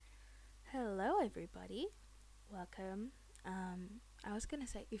Hello, everybody. Welcome. I was gonna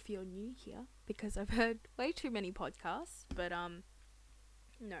say if you're new here because I've heard way too many podcasts, but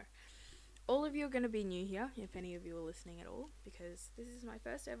no. All of you are gonna be new here if any of you are listening at all because this is my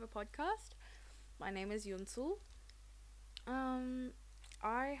first ever podcast. My name is Yunsul. Um,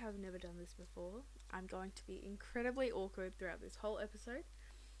 I have never done this before. I'm going to be incredibly awkward throughout this whole episode,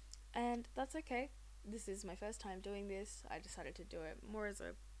 and that's okay. This is my first time doing this. I decided to do it more as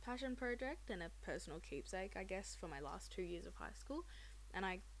a passion project and a personal keepsake, I guess, for my last 2 years of high school. And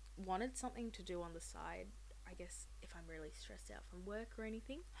I wanted something to do on the side, I guess, if I'm really stressed out from work or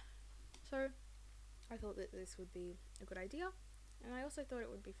anything. So I thought that this would be a good idea. And I also thought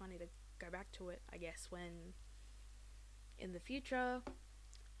it would be funny to go back to it, I guess, when in the future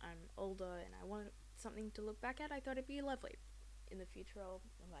I'm older and I want something to look back at. I thought it'd be lovely. In the future, I'll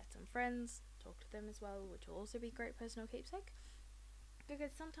invite some friends, talk to them as well, which will also be a great personal keepsake.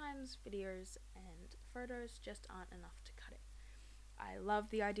 Because sometimes videos and photos just aren't enough to cut it. I love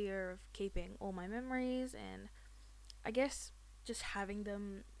the idea of keeping all my memories and I guess just having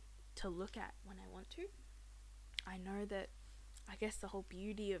them to look at when I want to. I know that I guess the whole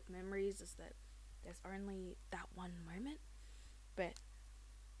beauty of memories is that there's only that one moment, but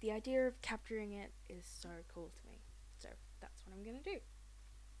the idea of capturing it is so cool to me. So that's what I'm going to do.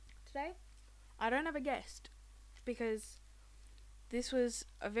 Today, I don't have a guest because this was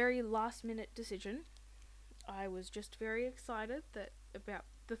a very last minute decision. I was just very excited about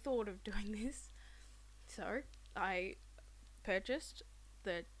the thought of doing this. So I purchased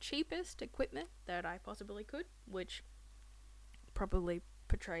the cheapest equipment that I possibly could, which probably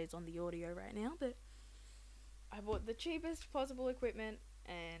portrays on the audio right now, but I bought the cheapest possible equipment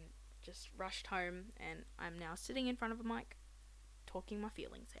and just rushed home, and I'm now sitting in front of a mic talking my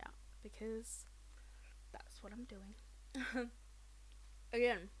feelings out because that's what I'm doing.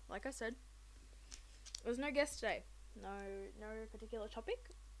 Again, like I said, there's no guest today. No particular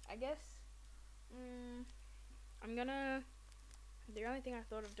topic, I guess. The only thing I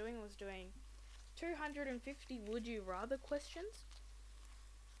thought of doing was doing 250 would you rather questions.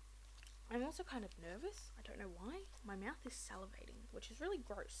 I'm also kind of nervous. I don't know why. My mouth is salivating, which is really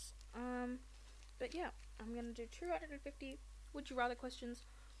gross. But yeah, I'm gonna do 250 would you rather questions,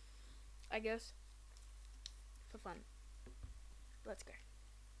 I guess, for fun. Let's go.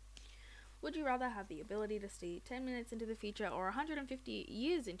 Would you rather have the ability to see 10 minutes into the future or 150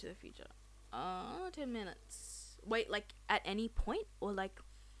 years into the future? 10 minutes. Wait, like at any point? Or like,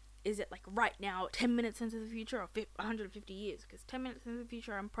 is it like right now, 10 minutes into the future or 150 years? Because 10 minutes into the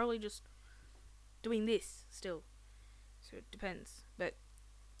future, I'm probably just doing this still. So it depends. But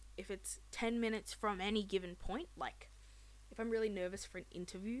if it's 10 minutes from any given point, like if I'm really nervous for an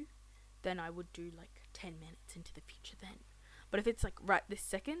interview, then I would do like 10 minutes into the future then. But if it's like right this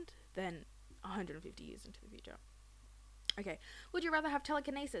second, then 150 years into the future. Okay, would you rather have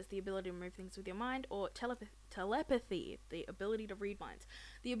telekinesis, the ability to move things with your mind, or telepathy, the ability to read minds?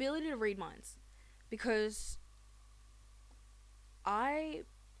 The ability to read minds. Because I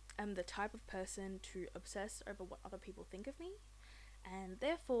am the type of person to obsess over what other people think of me, and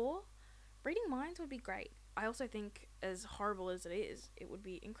therefore, reading minds would be great. I also think, as horrible as it is, it would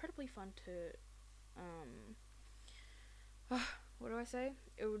be incredibly fun to, what do I say?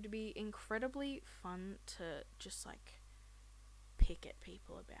 It would be incredibly fun to just, like, pick at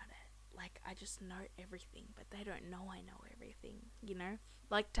people about it. Like, I just know everything, but they don't know I know everything, you know?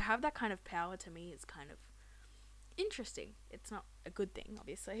 Like, to have that kind of power to me is kind of interesting. It's not a good thing,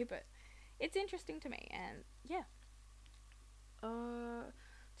 obviously, but it's interesting to me, and yeah.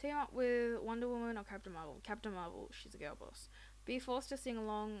 Team up with Wonder Woman or Captain Marvel. Captain Marvel, she's a girl boss. Be forced to sing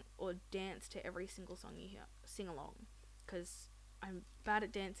along or dance to every single song you hear. Sing along. Because I'm bad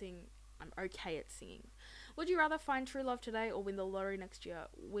at dancing, I'm okay at singing. Would you rather find true love today or win the lottery next year?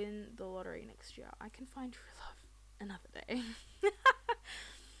 Win the lottery next year. I can find true love another day.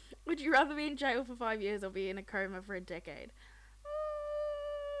 Would you rather be in jail for 5 years or be in a coma for a decade?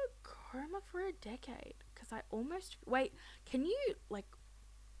 Coma for a decade. Because I almost... Wait, can you, like...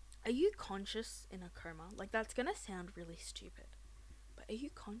 Are you conscious in a coma? Like, that's gonna sound really stupid. But are you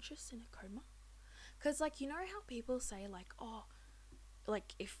conscious in a coma? Because, like, you know how people say, like, oh...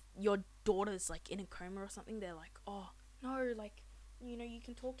 Like, if your daughter's, like, in a coma or something, they're like, oh, no, like, you know, you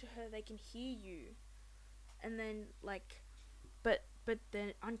can talk to her, they can hear you. And then, like... But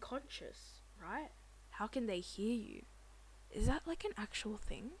they're unconscious, right? How can they hear you? Is that, like, an actual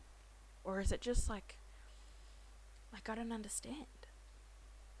thing? Or is it just, like, I don't understand.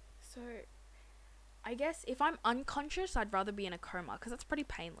 So, I guess if I'm unconscious, I'd rather be in a coma, because that's pretty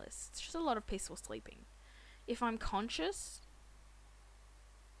painless. It's just a lot of peaceful sleeping. If I'm conscious,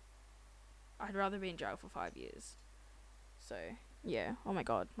 I'd rather be in jail for 5 years. So, yeah. Oh my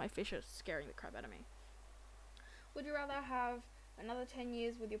god, my fish are scaring the crap out of me. Would you rather have another 10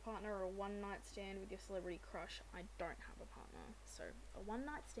 years with your partner or a one night stand with your celebrity crush? I don't have a partner, so a one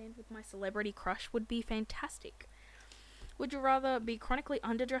night stand with my celebrity crush would be fantastic. Would you rather be chronically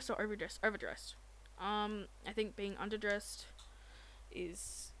underdressed or overdressed? Overdressed. I think being underdressed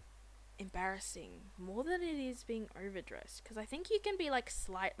is embarrassing more than it is being overdressed, because I think you can be like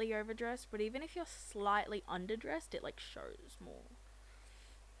slightly overdressed, but even if you're slightly underdressed, it like shows more.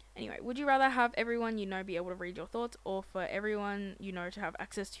 Anyway, would you rather have everyone you know be able to read your thoughts, or for everyone you know to have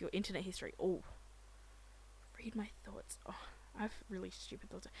access to your internet history? Oh, read my thoughts. Oh, I have really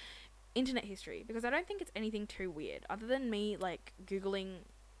stupid thoughts. Internet history, because I don't think it's anything too weird, other than me like googling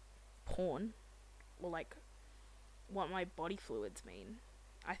porn or like what my body fluids mean.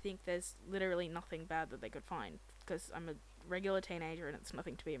 I think there's literally nothing bad that they could find, because I'm a regular teenager and it's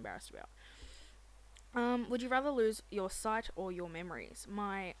nothing to be embarrassed about. Would you rather lose your sight or your memories?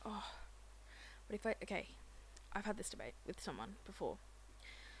 I've had this debate with someone before.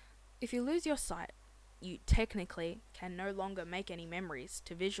 If you lose your sight, you technically can no longer make any memories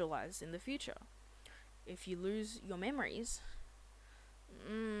to visualize in the future. If you lose your memories,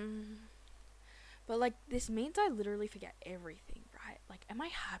 but like this means I literally forget everything, right? Like, am I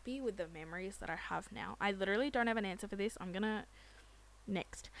happy with the memories that I have now? I literally don't have an answer for this. I'm gonna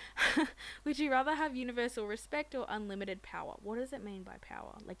next. Would you rather have universal respect or unlimited power? What does it mean by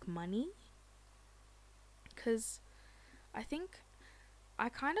power? Like money? Because I think I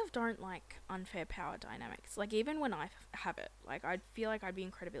kind of don't like unfair power dynamics. Like, even when I have it, like, I'd feel like I'd be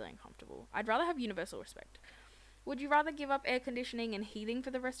incredibly uncomfortable. I'd rather have universal respect. Would you rather give up air conditioning and heating for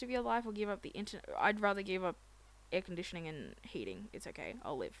the rest of your life, or give up the internet? I'd rather give up air conditioning and heating. It's okay.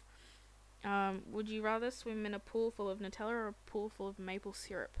 I'll live. Would you rather swim in a pool full of Nutella or a pool full of maple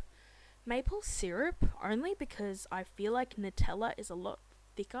syrup? Maple syrup only because I feel like Nutella is a lot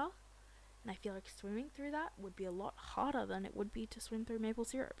thicker, and I feel like swimming through that would be a lot harder than it would be to swim through maple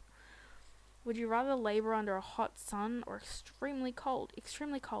syrup. Would you rather labor under a hot sun or extremely cold?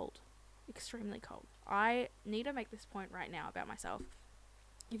 Extremely cold. Extremely cold. I need to make this point right now about myself.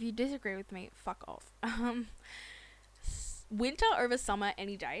 If you disagree with me, fuck off. Winter over summer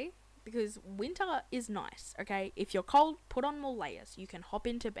any day, because winter is nice, okay? If you're cold, put on more layers. You can hop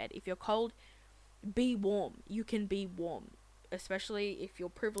into bed. If you're cold, be warm. You can be warm. Especially if you're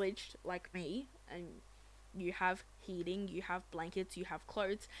privileged like me and you have heating, you have blankets, you have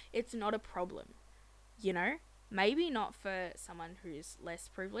clothes. It's not a problem, you know? Maybe not for someone who's less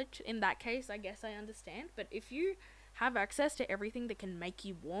privileged. In that case, I guess I understand. But if you have access to everything that can make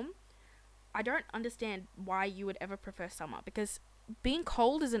you warm, I don't understand why you would ever prefer summer, because being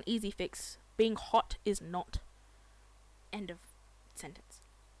cold is an easy fix. Being hot is not. End of sentence.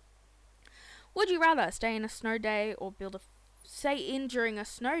 Would you rather stay in a snow day or stay in during a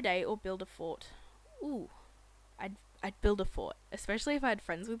snow day or build a fort? Ooh, I'd build a fort, especially if I had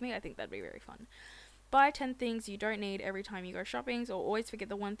friends with me. I think that'd be very fun. Buy 10 things you don't need every time you go shopping, or always forget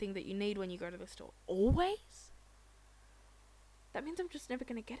the one thing that you need when you go to the store. Always? That means I'm just never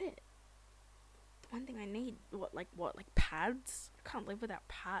gonna get it. One thing I need, like pads? I can't live without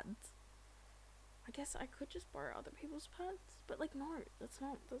pads. I guess I could just borrow other people's pads, but like, no, that's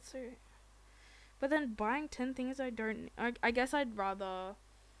so. But then buying 10 things I guess I'd rather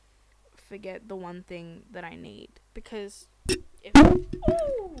forget the one thing that I need, because if,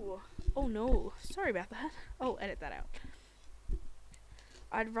 oh no, sorry about that. I'll edit that out.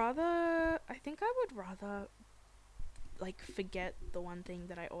 I think I would rather like forget the one thing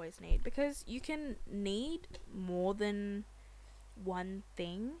that I always need, because you can need more than one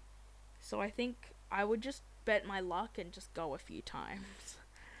thing. So I think I would just bet my luck and just go a few times.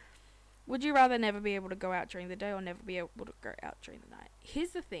 Would you rather never be able to go out during the day or never be able to go out during the night? Here's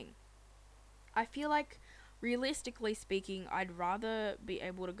the thing. I feel like, realistically speaking, I'd rather be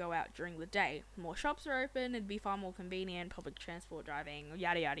able to go out during the day. More shops are open, it'd be far more convenient, public transport, driving,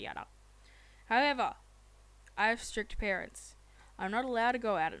 yada yada yada. However, I have strict parents. I'm not allowed to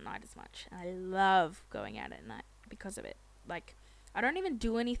go out at night as much. And I love going out at night because of it. Like, I don't even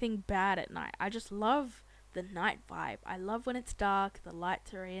do anything bad at night. I just love the night vibe. I love when it's dark, the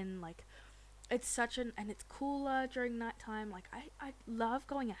lights are in, like, it's and it's cooler during nighttime. Like, I love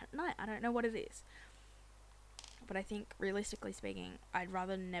going out at night. I don't know what it is. But I think, realistically speaking, I'd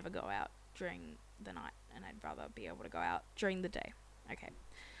rather never go out during the night, and I'd rather be able to go out during the day. Okay.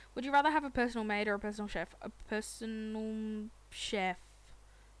 Would you rather have a personal maid or a personal chef? A personal chef,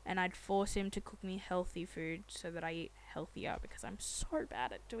 and I'd force him to cook me healthy food so that I eat healthier, because I'm so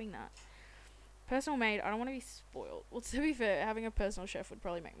bad at doing that. personal maid, I don't want to be spoiled. Well, to be fair, having a personal chef would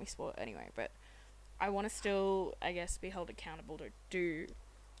probably make me spoiled anyway, but I want to still, I guess, be held accountable to do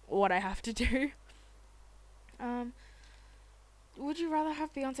what I have to do. Would you rather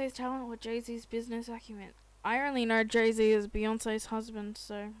have Beyonce's talent or Jay-Z's business acumen? I only know Jay-Z is Beyonce's husband,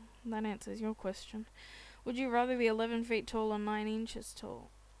 so that answers your question. Would you rather be 11 feet tall or 9 inches tall?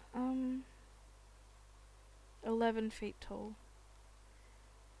 11 feet tall.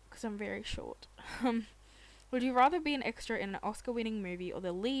 Because I'm very short. Would you rather be an extra in an Oscar-winning movie or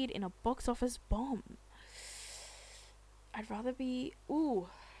the lead in a box office bomb? I'd rather be... Ooh.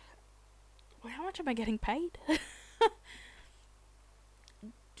 Well, how much am I getting paid?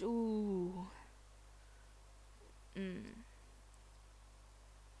 Ooh.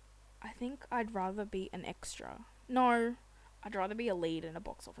 I think I'd rather be an extra. No, I'd rather be a lead in a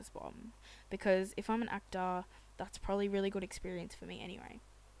box office bomb. Because if I'm an actor, that's probably really good experience for me anyway.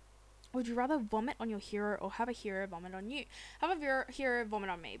 Would you rather vomit on your hero or have a hero vomit on you? Have a hero vomit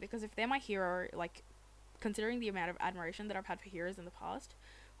on me, because if they're my hero, like, considering the amount of admiration that I've had for heroes in the past...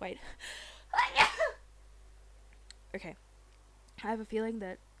 Wait. Okay. I have a feeling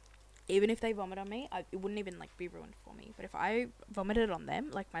that even if they vomit on me, it wouldn't even, like, be ruined for me. But if I vomited on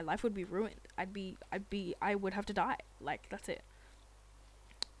them, like, my life would be ruined. I would have to die. Like, that's it.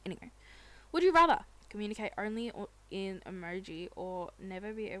 Anyway. Would you rather communicate only in emoji or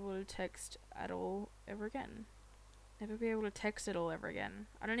never be able to text at all ever again? Never be able to text at all ever again.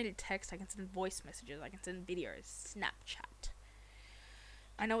 I don't need to text. I can send voice messages. I can send videos. Snapchat.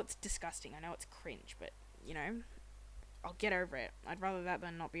 I know it's disgusting. I know it's cringe, but, you know, I'll get over it. I'd rather that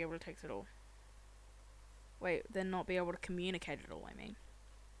than not be able to text at all. Wait, than not be able to communicate at all, I mean.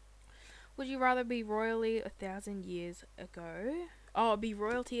 Would you rather be royally 1,000 years ago? Oh, be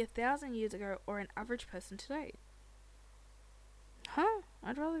royalty 1,000 years ago or an average person today? Huh?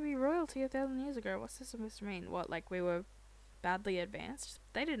 I'd rather be royalty 1,000 years ago. What's this supposed to mean? What, like we were badly advanced?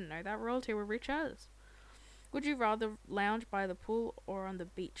 They didn't know that. Royalty were rich as. Would you rather lounge by the pool or on the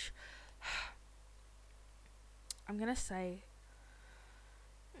beach? I'm gonna say...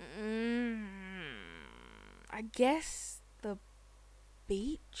 I guess the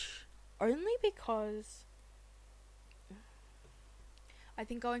beach. Only because... I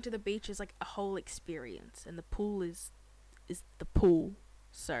think going to the beach is like a whole experience, and the pool is the pool.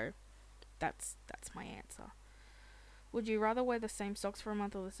 So that's my answer. Would you rather wear the same socks for a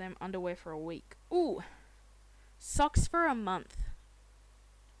month or the same underwear for a week? Ooh, socks for a month.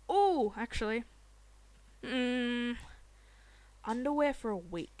 Ooh, actually, underwear for a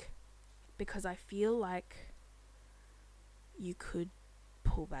week, because I feel like you could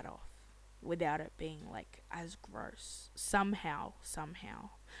pull that off without it being, like, as gross. Somehow.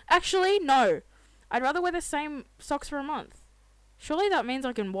 Actually, no. I'd rather wear the same socks for a month. Surely that means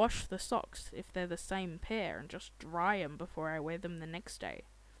I can wash the socks if they're the same pair and just dry them before I wear them the next day.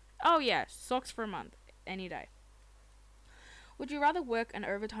 Oh yeah, socks for a month. Any day. Would you rather work an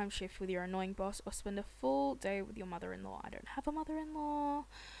overtime shift with your annoying boss or spend a full day with your mother-in-law? I don't have a mother-in-law.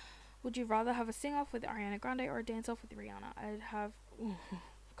 Would you rather have a sing-off with Ariana Grande or a dance-off with Rihanna? I'd have... Ooh,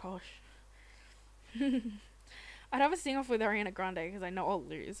 gosh. I'd have a sing-off with Ariana Grande because I know I'll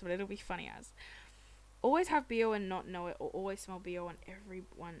lose, but it'll be funny as. Always have BO and not know it, or always smell BO on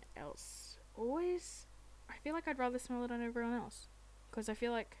everyone else. Always... I feel like I'd rather smell it on everyone else. Because I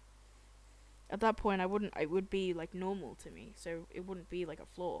feel like... At that point, it would be, like, normal to me. So it wouldn't be, like, a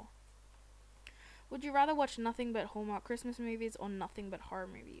flaw. Would you rather watch nothing but Hallmark Christmas movies or nothing but horror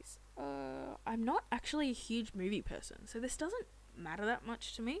movies? I'm not actually a huge movie person, so this doesn't matter that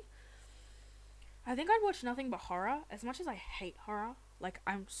much to me. I think I'd watch nothing but horror, as much as I hate horror. Like,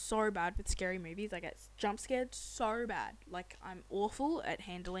 I'm so bad with scary movies. I get jump scared so bad. Like, I'm awful at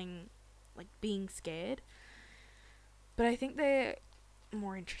handling, like, being scared. But I think they're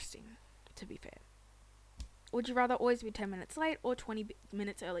more interesting, to be fair. Would you rather always be 10 minutes late or 20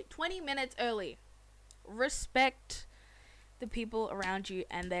 minutes early? 20 minutes early. Respect the people around you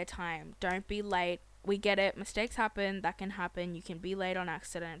and their time. Don't be late. We get it. Mistakes happen. That can happen. You can be late on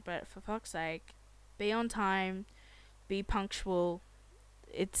accident. But for fuck's sake, be on time. Be punctual.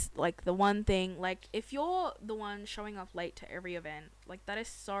 It's, like, the one thing. Like, if you're the one showing up late to every event, like, that is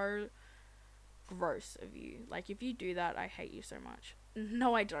so gross of you. Like, if you do that, I hate you so much.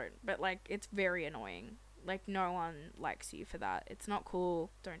 No, I don't. But, like, it's very annoying. Like, no one likes you for that. It's not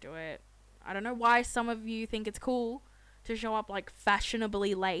cool. Don't do it. I don't know why some of you think it's cool to show up, like,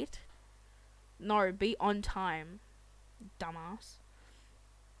 fashionably late. No, be on time, dumbass.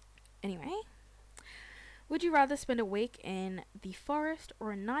 Anyway, would you rather spend a week in the forest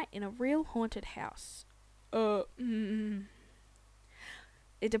or a night in a real haunted house?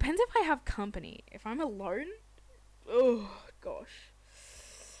 it depends if I have company. If I'm alone, oh gosh.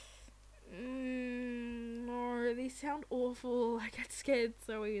 No, these sound awful. I get scared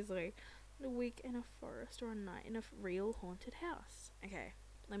so easily. A week in a forest or a night in a real haunted house. Okay,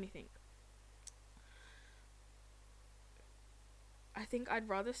 let me think. I think I'd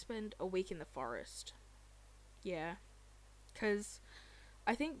rather spend a week in the forest. Yeah, because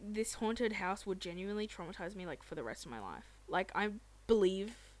I think this haunted house would genuinely traumatize me, like, for the rest of my life. Like, I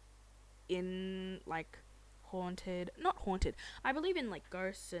believe in, like, not haunted. I believe in, like,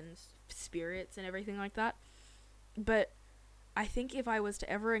 ghosts and spirits and everything like that. But I think if I was to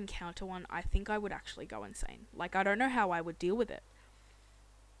ever encounter one, I think I would actually go insane. Like, I don't know how I would deal with it.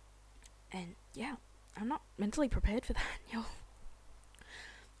 And yeah, I'm not mentally prepared for that, y'all.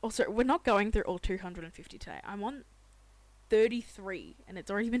 Also, we're not going through all 250 today. I'm on 33 and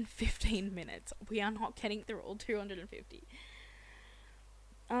it's already been 15 minutes. We are not getting through all 250.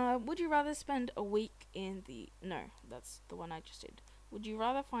 Would you rather spend a week in the... No, that's the one I just did. Would you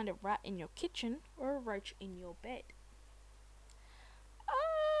rather find a rat in your kitchen or a roach in your bed?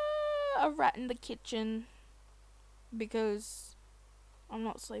 A rat in the kitchen. Because I'm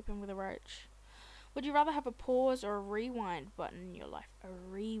not sleeping with a roach. Would you rather have a pause or a rewind button in your life? A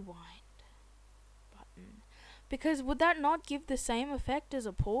rewind button. Because would that not give the same effect as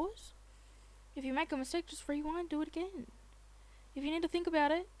a pause? If you make a mistake, just rewind, do it again. If you need to think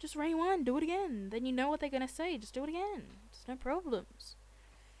about it, just rewind, do it again. Then you know what they're going to say, just do it again. There's no problems.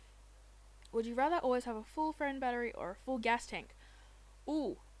 Would you rather always have a full phone battery or a full gas tank?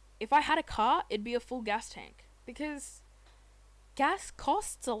 Ooh, if I had a car, it'd be a full gas tank. Because gas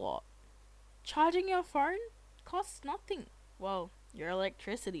costs a lot. Charging your phone costs nothing. Well, your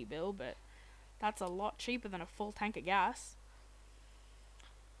electricity bill, but that's a lot cheaper than a full tank of gas.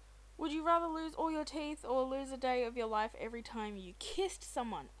 Would you rather lose all your teeth or lose a day of your life every time you kissed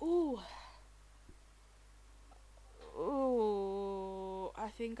someone? Ooh, I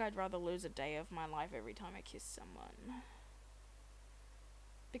think I'd rather lose a day of my life every time I kiss someone.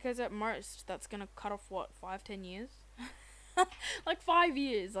 Because at most, that's gonna cut off, what, 5-10 years? Like 5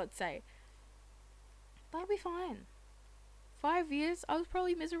 years, let's say. That'll be fine. 5 years? I was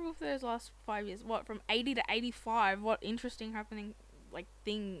probably miserable for those last 5 years. What, from 80 to 85? What interesting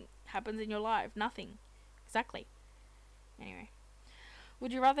thing happens in your life? Nothing. Exactly. Anyway.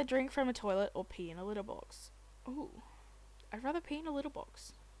 Would you rather drink from a toilet or pee in a litter box? Ooh. I'd rather pee in a litter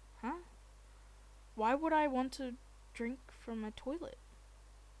box. Huh? Why would I want to drink from a toilet?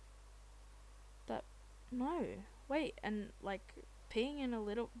 No. Wait, and, like, peeing in a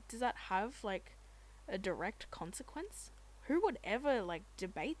litter... Does that have, like, a direct consequence? Who would ever, like,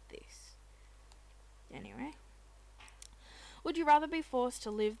 debate this? Anyway. Would you rather be forced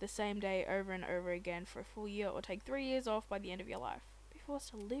to live the same day over and over again for a full year or take 3 years off by the end of your life? Be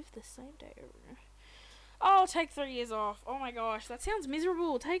forced to live the same day over and over. Oh, take 3 years off. Oh my gosh, that sounds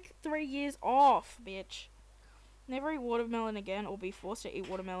miserable. Take 3 years off, bitch. Never eat watermelon again or be forced to eat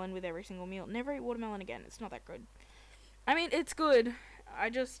watermelon with every single meal. Never eat watermelon again. It's not that good. I mean, it's good.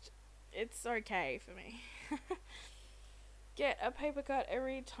 It's okay for me. Get a paper cut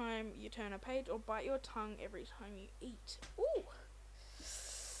every time you turn a page or bite your tongue every time you eat.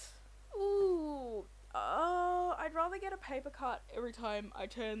 Ooh. I'd rather get a paper cut every time I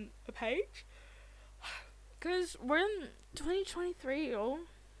turn a page. Because we're in 2023, y'all.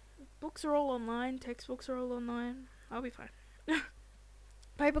 Books are all online. Textbooks are all online. I'll be fine.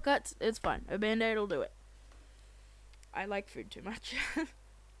 Paper cuts, it's fine. A Band-Aid will do it. I like food too much.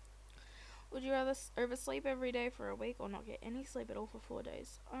 Would you rather oversleep every day for a week or not get any sleep at all for 4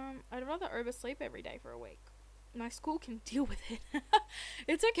 days? I'd rather oversleep every day for a week. My school can deal with it.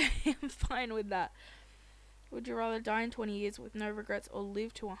 It's okay. I'm fine with that. Would you rather die in 20 years with no regrets or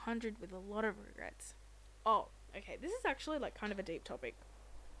live to 100 with a lot of regrets? Oh, okay. This is actually, like, kind of a deep topic.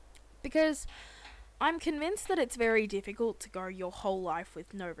 Because I'm convinced that it's very difficult to go your whole life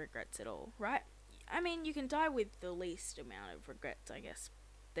with no regrets at all, right? I mean, you can die with the least amount of regrets, I guess,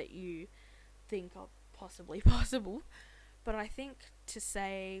 that you think are possibly possible. But I think to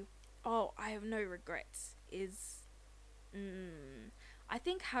say, oh, I have no regrets is... I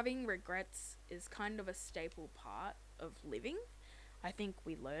think having regrets is kind of a staple part of living. I think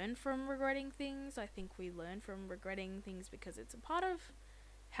we learn from regretting things. I think we learn from regretting things because it's a part of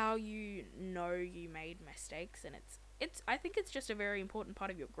how you know you made mistakes, and I think it's just a very important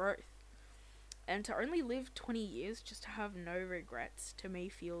part of your growth. And to only live 20 years just to have no regrets, to me,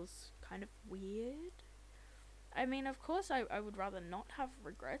 feels kind of weird. I mean, of course, I would rather not have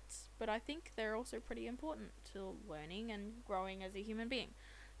regrets, but I think they're also pretty important to learning and growing as a human being.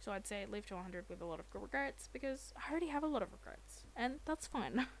 So I'd say live to 100 with a lot of regrets, because I already have a lot of regrets, and that's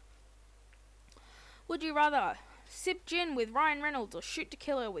fine. Would you rather sip gin with Ryan Reynolds or shoot to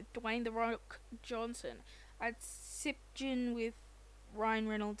kill with Dwayne The Rock Johnson? I'd sip gin with Ryan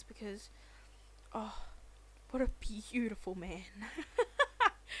Reynolds because, oh, what a beautiful man.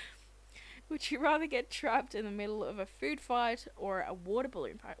 Would you rather get trapped in the middle of a food fight or a water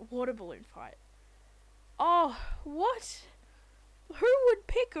balloon fight? Water balloon fight. Oh, what? Who would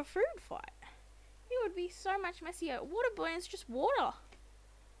pick a food fight? It would be so much messier. Water balloon's just water.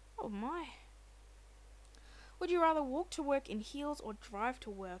 Oh my. Would you rather walk to work in heels or drive to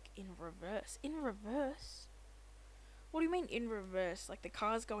work in reverse? In reverse? What do you mean in reverse? Like the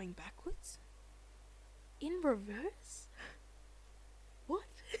car's going backwards? In reverse? What?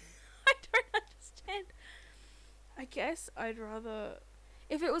 I don't understand. I guess I'd rather...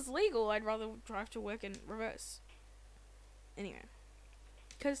 If it was legal, I'd rather drive to work in reverse. Anyway.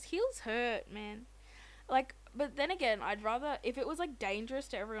 Because heels hurt, man. Like, but then again, I'd rather... If it was, like, dangerous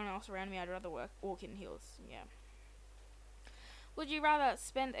to everyone else around me, I'd rather walk in heels. Yeah. Would you rather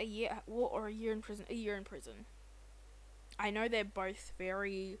spend a year at war or a year in prison? A year in prison. I know they're both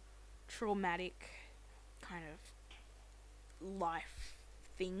very traumatic kind of life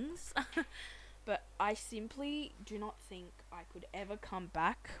things. But I simply do not think I could ever come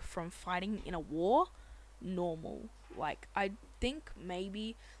back from fighting in a war normal. Like, I think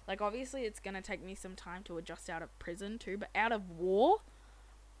maybe, like, obviously it's gonna take me some time to adjust out of prison too, but out of war,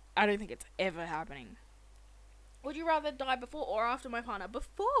 I don't think it's ever happening. Would you rather die before or after my partner?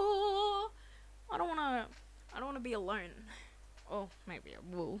 Before! I don't wanna be alone. Oh, maybe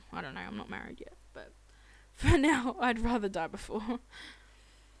I will. I don't know, I'm not married yet, but for now, I'd rather die before.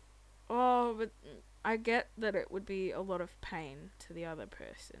 Oh, but I get that it would be a lot of pain to the other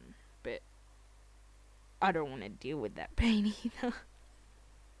person, but I don't want to deal with that pain either.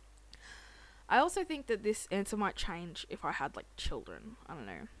 I also think that this answer might change if I had, like, children. I don't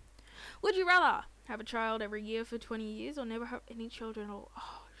know. Would you rather have a child every year for 20 years or never have any children at all?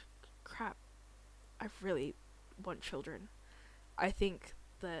 Oh, crap. I really want children. I think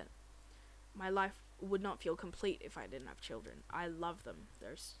that my life would not feel complete if I didn't have children. I love them.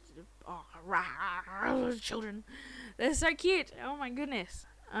 Children. They're so cute. Oh my goodness.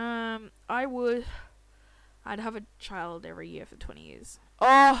 I'd have a child every year for 20 years.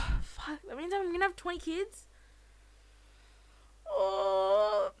 Oh, fuck. That means I'm gonna have 20 kids?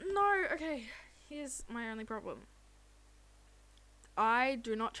 Oh, no. Okay. Here's my only problem. I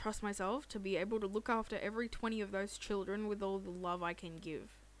do not trust myself to be able to look after every 20 of those children with all the love I can give.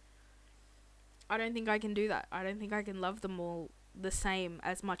 I don't think I can do that. I don't think I can love them all the same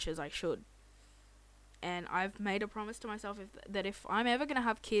as much as I should. And I've made a promise to myself that if I'm ever going to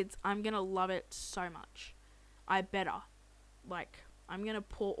have kids, I'm going to love it so much. I better. Like, I'm going to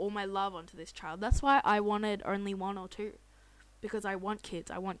pour all my love onto this child. That's why I wanted only one or two. Because I want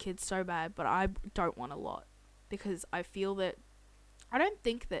kids. I want kids so bad, but I don't want a lot. Because I feel that... I don't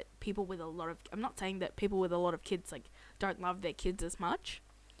think that people with a lot of... I'm not saying that people with a lot of kids, like, don't love their kids as much.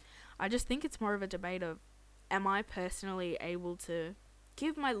 I just think it's more of a debate of, am I personally able to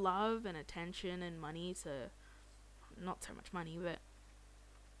give my love and attention and money to, not so much money, but,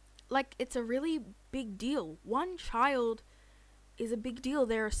 like, it's a really big deal. One child is a big deal.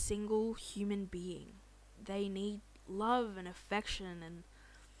 They're a single human being. They need love and affection and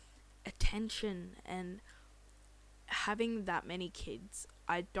attention, and having that many kids,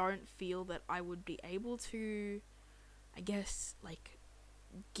 I don't feel that I would be able to, I guess, like,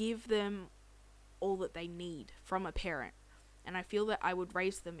 give them all that they need from a parent. And I feel that I would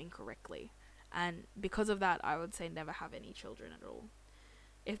raise them incorrectly. And because of that, I would say never have any children at all.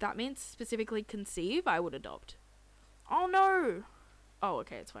 If that means specifically conceive, I would adopt. Oh no! Oh,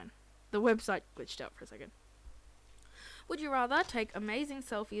 okay, it's fine. The website glitched out for a second. Would you rather take amazing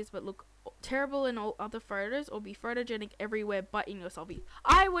selfies but look terrible in all other photos, or be photogenic everywhere but in your selfie?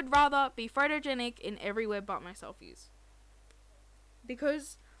 I would rather be photogenic in everywhere but my selfies.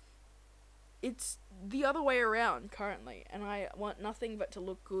 Because it's the other way around currently, and I want nothing but to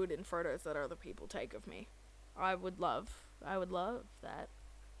look good in photos that other people take of me. I would love that.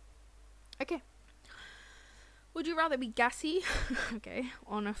 Okay. Would you rather be gassy, okay,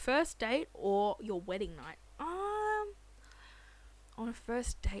 on a first date or your wedding night? On a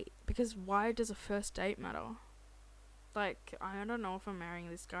first date, because why does a first date matter? Like, I don't know if I'm marrying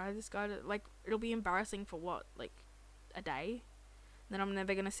this guy, like, it'll be embarrassing for what, like, a day? Then I'm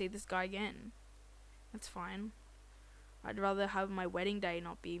never gonna see this guy again. That's fine. I'd rather have my wedding day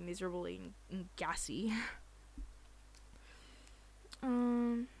not be miserably and gassy.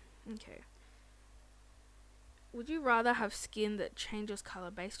 Okay. Would you rather have skin that changes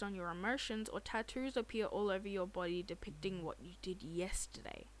color based on your emotions, or tattoos appear all over your body depicting what you did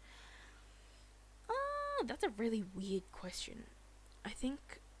yesterday? That's a really weird question. I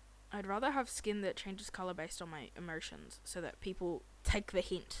think I'd rather have skin that changes color based on my emotions so that people take the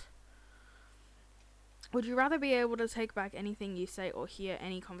hint. Would you rather be able to take back anything you say or hear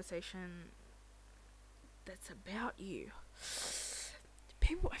any conversation that's about you?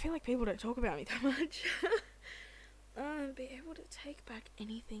 I feel like people don't talk about me that much. Be able to take back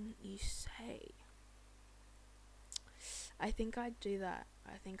anything you say. I think I'd do that.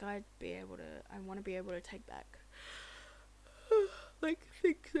 I think I want to be able to take back like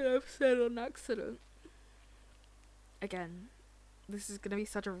things that I've said on accident. Again, this is gonna be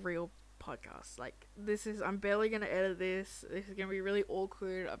such a real podcast. Like, I'm barely gonna edit this. This is gonna be really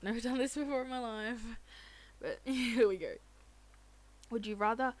awkward. I've never done this before in my life. But here we go. Would you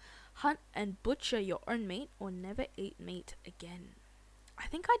rather hunt and butcher your own meat or never eat meat again? I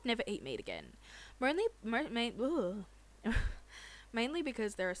think I'd never eat meat again. Mainly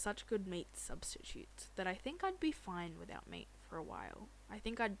because there are such good meat substitutes that I think I'd be fine without meat for a while. I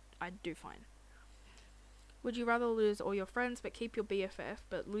think I'd do fine. Would you rather lose all your friends but keep your BFF,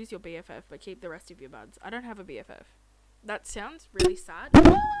 but lose your BFF but keep the rest of your buds? I don't have a BFF. That sounds really sad.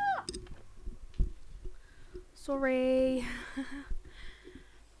 Sorry.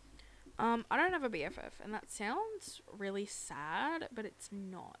 I don't have a BFF, and that sounds really sad, but it's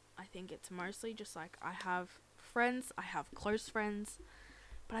not. I think it's mostly just like I have friends, I have close friends,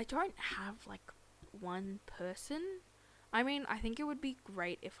 but I don't have like one person. I mean, I think it would be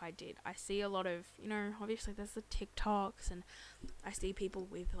great if I did. I see a lot of, obviously there's the TikToks, and I see people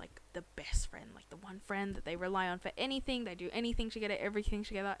with like the best friend, like the one friend that they rely on for anything. They do anything together, everything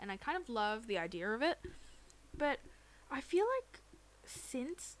together, and I kind of love the idea of it. But I feel like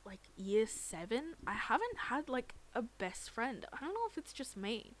since like year 7, I haven't had like a best friend. I don't know if it's just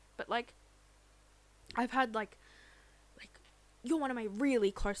me, but like I've had like you're one of my really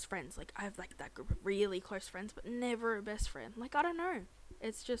close friends. Like I have like that group of really close friends, but never a best friend. Like I don't know.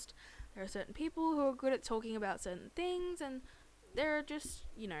 It's just there are certain people who are good at talking about certain things, and they're just,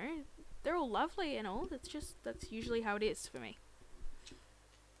 they're all lovely and all. That's usually how it is for me.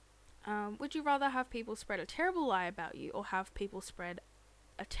 Would you rather have people spread a terrible lie about you, or have people spread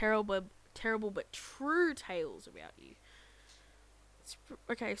a terrible but true tales about you?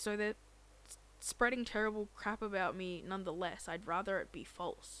 Okay, so they're spreading terrible crap about me nonetheless. I'd rather it be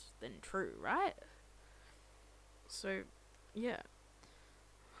false than true, right? So, yeah.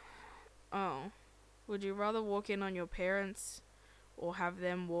 Oh. Would you rather walk in on your parents or have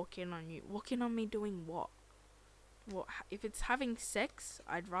them walk in on you? Walk in on me doing what? Well, if it's having sex,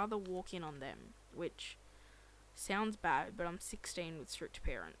 I'd rather walk in on them, which sounds bad, but I'm 16 with strict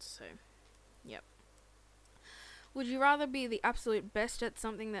parents, so, yep. Would you rather be the absolute best at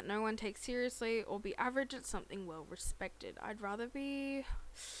something that no one takes seriously, or be average at something well respected? I'd rather be...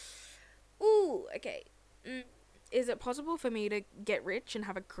 Ooh, okay. Is it possible for me to get rich and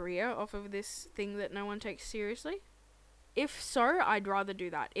have a career off of this thing that no one takes seriously? If so, I'd rather do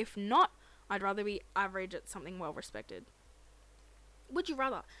that. If not, I'd rather be average at something well respected. Would you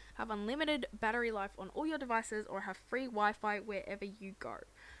rather have unlimited battery life on all your devices, or have free Wi-Fi wherever you go?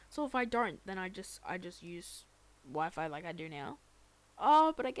 So if I don't, then I just use Wi-Fi like I do now.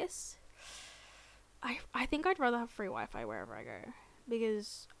 But I guess I think I'd rather have free Wi-Fi wherever I go,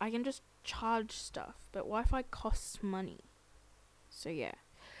 because I can just charge stuff, but Wi-Fi costs money. So yeah.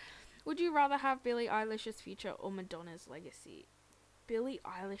 Would you rather have Billie Eilish's future or Madonna's legacy? Billie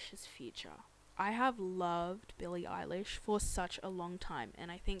Eilish's future. I have loved Billie Eilish for such a long time, and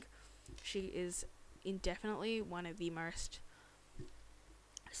I think she is indefinitely one of the most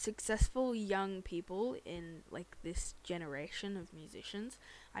successful young people in like this generation of musicians.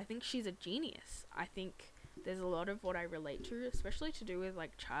 I think she's a genius. I think there's a lot of what I relate to, especially to do with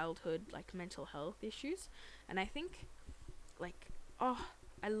like childhood, like mental health issues, and I think like,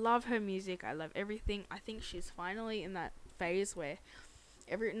 I love her music. I love everything. I think she's finally in that phase where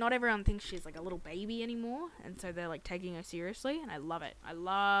not everyone thinks she's like a little baby anymore, and so they're like taking her seriously, and I love it. I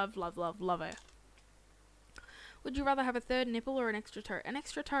love her. Would you rather have a third nipple or an extra toe? An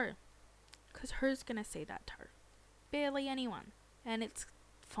extra toe, because who's gonna see that toe? Barely anyone, and it's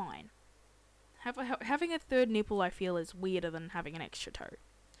fine. Having a third nipple, I feel, is weirder than having an extra toe.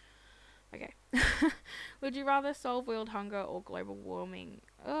 Okay. Would you rather solve world hunger or global warming?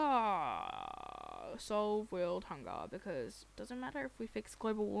 Solve world hunger, because it doesn't matter if we fix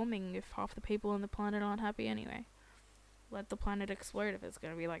global warming if half the people on the planet aren't happy anyway. Let the planet explode if it's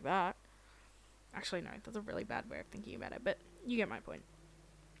going to be like that. Actually, no, that's a really bad way of thinking about it, but you get my point.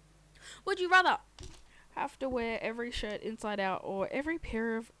 Would you rather have to wear every shirt inside out or every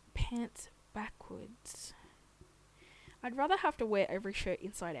pair of pants backwards? I'd rather have to wear every shirt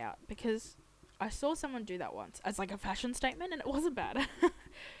inside out because I saw someone do that once as like a fashion statement and it wasn't bad.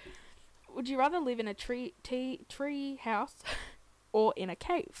 Would you rather live in a tree house or in a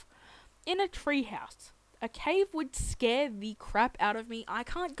cave? In a tree house. A cave would scare the crap out of me. I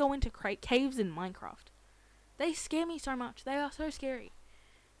can't go into caves in Minecraft. They scare me so much. They are so scary.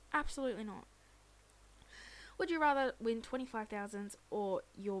 Absolutely not. Would you rather win 25,000 or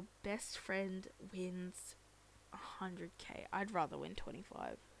your best friend wins 100k? I'd rather win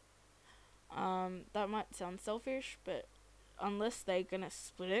 25. That might sound selfish, but unless they're gonna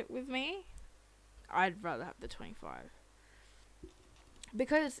split it with me, I'd rather have the 25.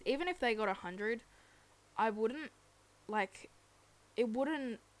 Because even if they got 100, I wouldn't, like, it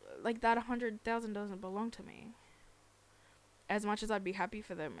wouldn't, like, that 100,000 doesn't belong to me. As much as I'd be happy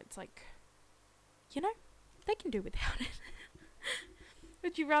for them, it's like, you know, they can do without it.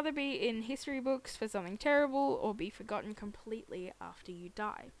 Would you rather be in history books for something terrible or be forgotten completely after you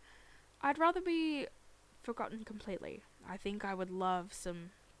die? I'd rather be forgotten completely. I think I would love some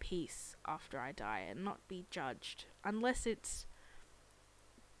peace after I die and not be judged. Unless it's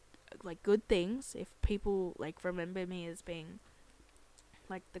like good things, if people like remember me as being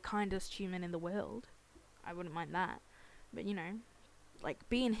like the kindest human in the world, I wouldn't mind that. But you know, like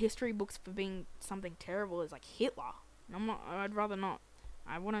be in history books for being something terrible is like Hitler. I'd rather not.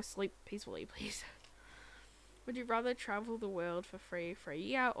 I want to sleep peacefully, please. Would you rather travel the world for free for a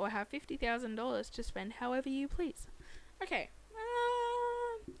year or have $50,000 to spend however you please? Okay,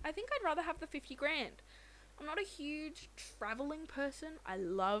 I think I'd rather have the 50 grand. I'm not a huge traveling person. I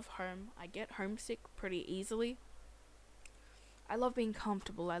love home. I get homesick pretty easily. I love being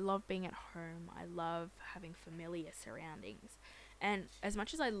comfortable. I love being at home. I love having familiar surroundings. And as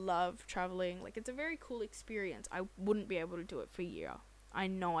much as I love traveling, like it's a very cool experience, I wouldn't be able to do it for a year. I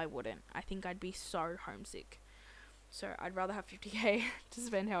know I wouldn't. I think I'd be so homesick. So I'd rather have 50k to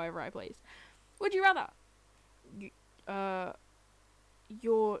spend however I please. Would you rather?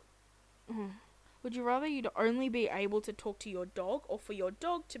 Would you rather you'd only be able to talk to your dog or for your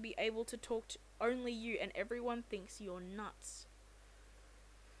dog to be able to talk to only you and everyone thinks you're nuts?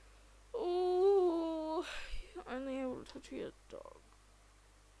 Ooh, you're only able to talk to your dog.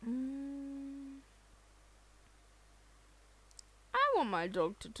 I want my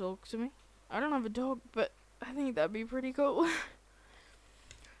dog to talk to me. I don't have a dog, but I think that'd be pretty cool.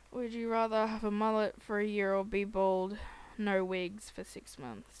 Would you rather have a mullet for a year or be bald, no wigs for 6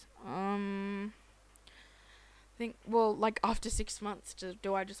 months? Like after 6 months,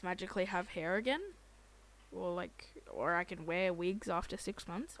 do I just magically have hair again? Or I can wear wigs after 6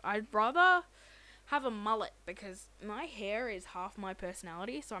 months? I'd rather have a mullet because my hair is half my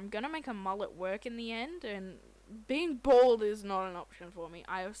personality, so I'm gonna make a mullet work in the end, and being bald is not an option for me.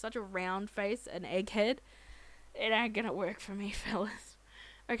 I have such a round face, an egghead. It ain't gonna work for me, fellas.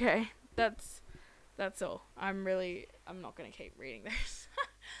 Okay, that's all. I'm not gonna keep reading those.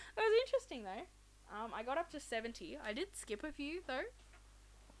 That was interesting though. I got up to 70. I did skip a few though.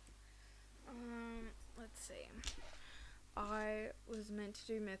 Let's see. I was meant to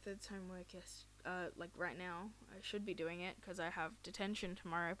do methods homework right now. I should be doing it because I have detention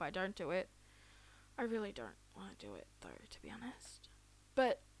tomorrow if I don't do it. I really don't want to do it though, to be honest.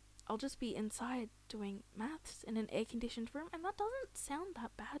 But I'll just be inside doing maths in an air-conditioned room, and that doesn't sound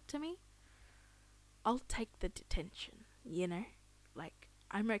that bad to me. I'll take the detention, you know? Like,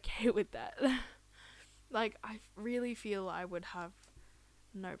 I'm okay with that. Like, I really feel I would have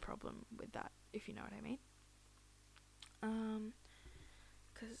no problem with that, if you know what I mean.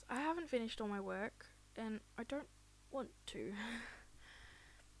 Because I haven't finished all my work, and I don't want to.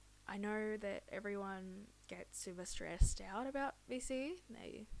 I know that everyone gets super stressed out about VC.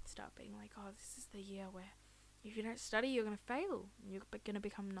 They start being like, oh, this is the year where if you don't study, you're going to fail. You're going to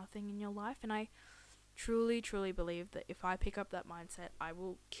become nothing in your life. And I truly, truly believe that if I pick up that mindset, I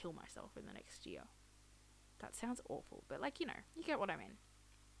will kill myself in the next year. That sounds awful, but you get what I mean.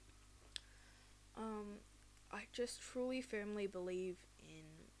 I just truly, firmly believe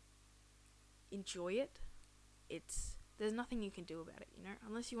in enjoy it. There's nothing you can do about it,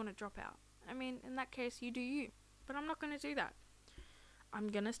 unless you want to drop out. I mean, in that case, you do you. But I'm not going to do that. I'm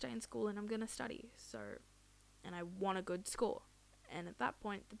going to stay in school and I'm going to study. And I want a good score. And at that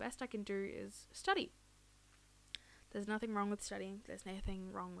point, the best I can do is study. There's nothing wrong with studying. There's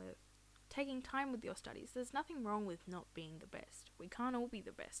nothing wrong with taking time with your studies. There's nothing wrong with not being the best. We can't all be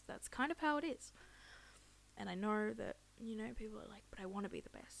the best. That's kind of how it is. And I know that, people are like, but I want to be the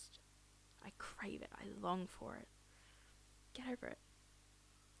best. I crave it. I long for it. Get over it.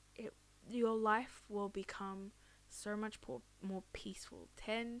 It your life will become so much more peaceful,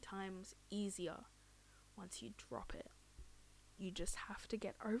 10 times easier once you drop it. You just have to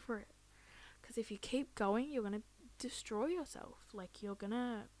get over it. Because if you keep going, you're going to destroy yourself. Like, you're going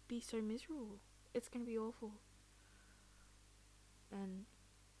to be so miserable. It's going to be awful. And,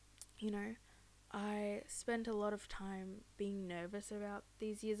 I spent a lot of time being nervous about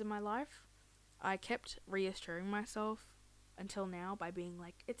these years of my life. I kept reassuring myself until now by being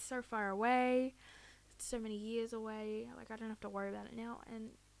like, it's so far away. It's so many years away. Like, I don't have to worry about it now.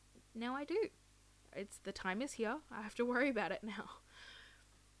 And now I do. The time is here. I have to worry about it now.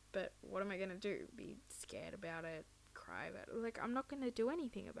 But what am I going to do? Be scared about it? Cry about it? Like, I'm not going to do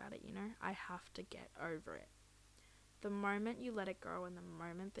anything about it, I have to get over it. The moment you let it go and the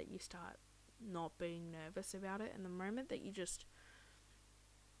moment that you start not being nervous about it and the moment that you just...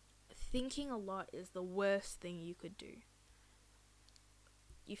 Thinking a lot is the worst thing you could do.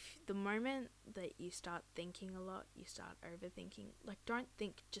 If the moment that you start thinking a lot, you start overthinking. Like, don't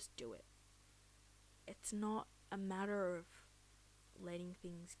think, just do it. It's not a matter of letting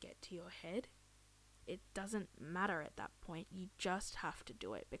things get to your head. It doesn't matter at that point. You just have to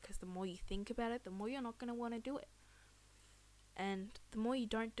do it, because the more you think about it, the more you're not going to want to do it. And the more you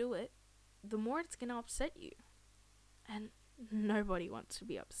don't do it, the more it's going to upset you. And nobody wants to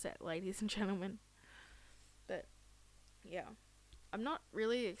be upset, ladies and gentlemen. But yeah, I'm not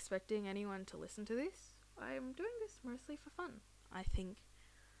really expecting anyone to listen to this. I'm doing this mostly for fun. I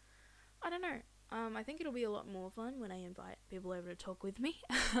don't know. I think it'll be a lot more fun when I invite people over to talk with me.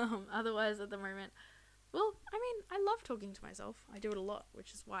 Otherwise, at the moment, well, I love talking to myself. I do it a lot,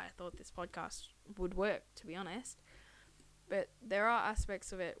 which is why I thought this podcast would work, to be honest. But there are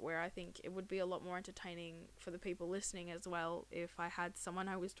aspects of it where I think it would be a lot more entertaining for the people listening as well if I had someone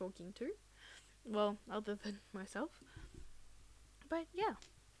I was talking to. Well, other than myself. But yeah,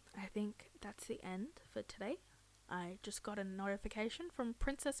 I think that's the end for today. I just got a notification from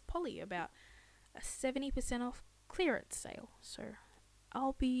Princess Polly about a 70% off clearance sale. So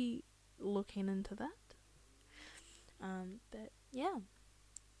I'll be looking into that. But yeah,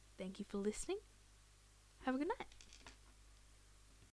 thank you for listening. Have a good night.